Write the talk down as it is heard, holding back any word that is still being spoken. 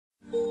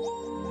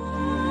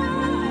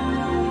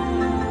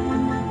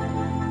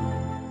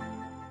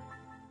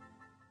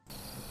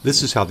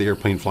This is how the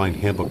Airplane Flying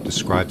Handbook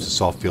describes a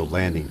soft field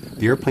landing.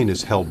 The airplane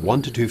is held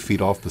 1 to 2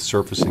 feet off the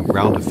surface in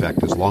ground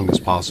effect as long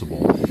as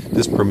possible.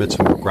 This permits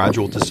a more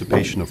gradual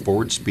dissipation of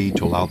forward speed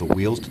to allow the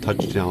wheels to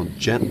touch down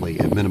gently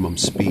at minimum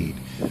speed.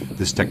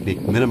 This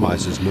technique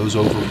minimizes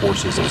nose-over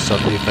forces that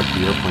suddenly affect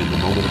the airplane the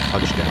moment of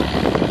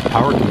touchdown.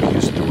 Power can be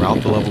used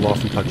throughout the level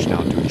off and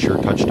touchdown to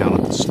ensure touchdown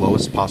at the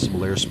slowest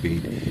possible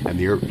airspeed, and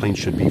the airplane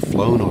should be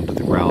flown onto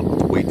the ground with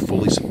the weight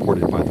fully